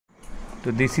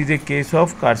So this is a case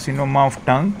of carcinoma of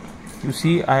tongue. You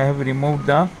see, I have removed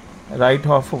the right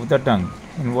half of the tongue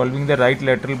involving the right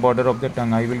lateral border of the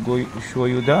tongue. I will go show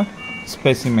you the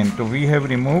specimen. So we have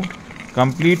removed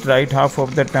complete right half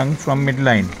of the tongue from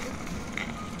midline.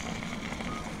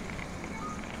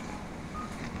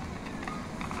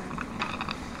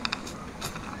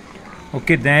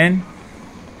 Okay, then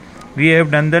we have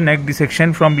done the neck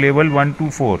dissection from level 1 to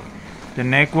 4. The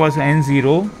neck was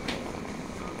N0.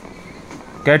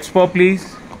 Cat's paw,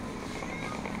 please.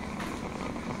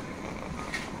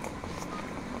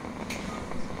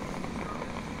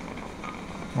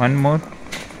 One more.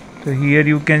 So here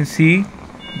you can see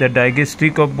the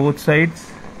digastric of both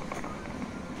sides,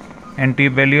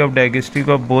 antebelly of digastric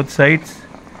of both sides.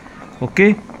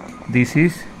 Okay, this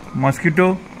is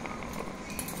mosquito.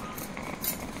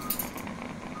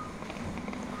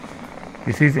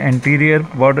 This is anterior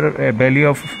border belly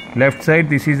of left side.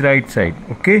 This is right side.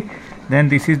 Okay, then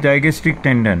this is digastric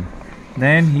tendon.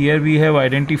 Then here we have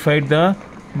identified the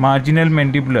marginal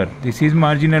mandibular. This is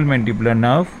marginal mandibular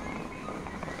nerve.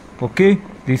 Okay,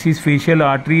 this is facial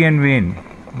artery and vein.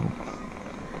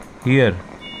 Here,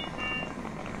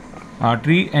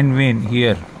 artery and vein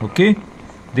here. Okay,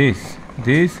 this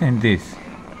and this.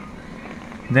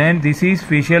 Then this is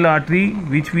facial artery,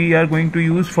 which we are going to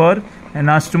use for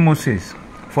anastomosis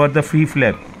for the free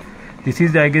flap. This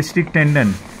is digastric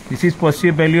tendon. This is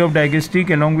posterior belly of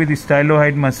digastric along with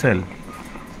styloid muscle.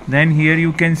 Then here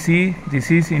you can see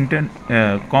this is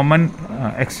common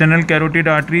external carotid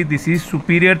artery. This is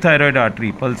superior thyroid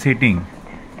artery pulsating.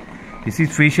 This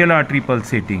is facial artery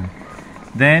pulsating.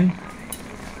 Then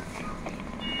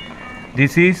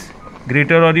this is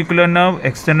greater auricular nerve,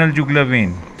 external jugular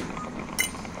vein.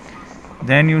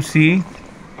 Then you see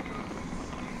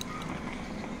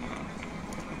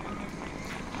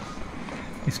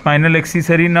spinal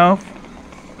accessory nerve.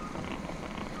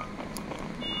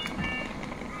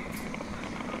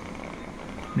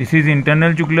 This is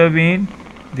internal jugular vein.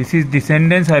 This is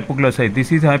descendens hypoglossi.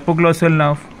 This is hypoglossal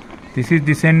nerve. This is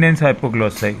descendens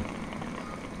hypoglossi.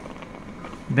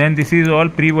 Then this is all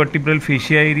prevertebral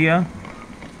fascia area.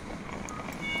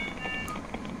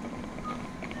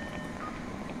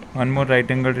 One more right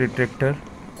angle retractor.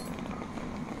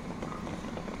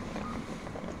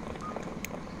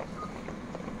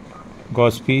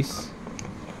 Gauze piece.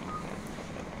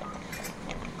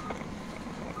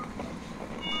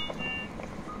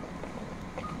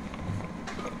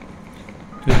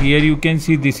 So here you can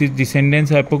see this is descendens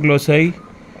hypoglossi.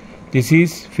 This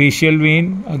is facial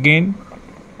vein again.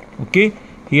 Okay,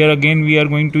 here again we are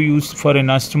going to use for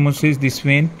anastomosis this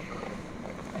vein,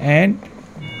 and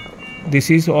this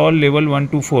is all level 1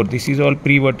 to 4. This is all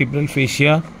prevertebral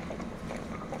fascia,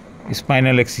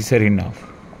 spinal accessory nerve.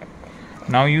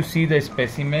 Now you see the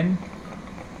specimen.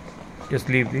 Just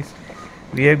leave this.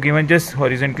 We have given just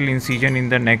horizontal incision in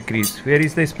the neck crease. Where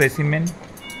is the specimen?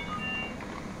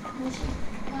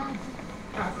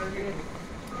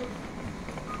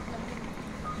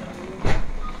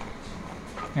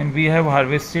 And we have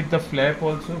harvested the flap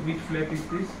also. Which flap is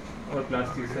this? Or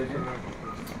plastic surgeon?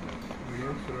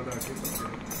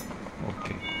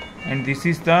 Okay. And this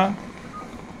is the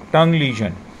tongue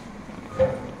lesion.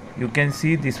 You can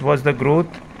see this was the growth.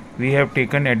 We have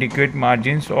taken adequate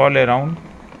margins all around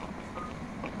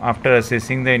after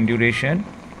assessing the induration.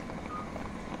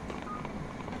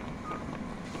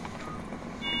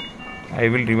 I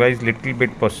will revise little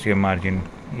bit posterior margin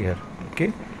here.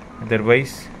 Okay.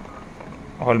 Otherwise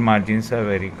all margins are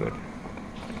very good.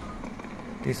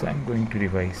 This I am going to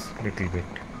revise little bit.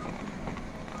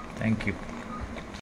 Thank you.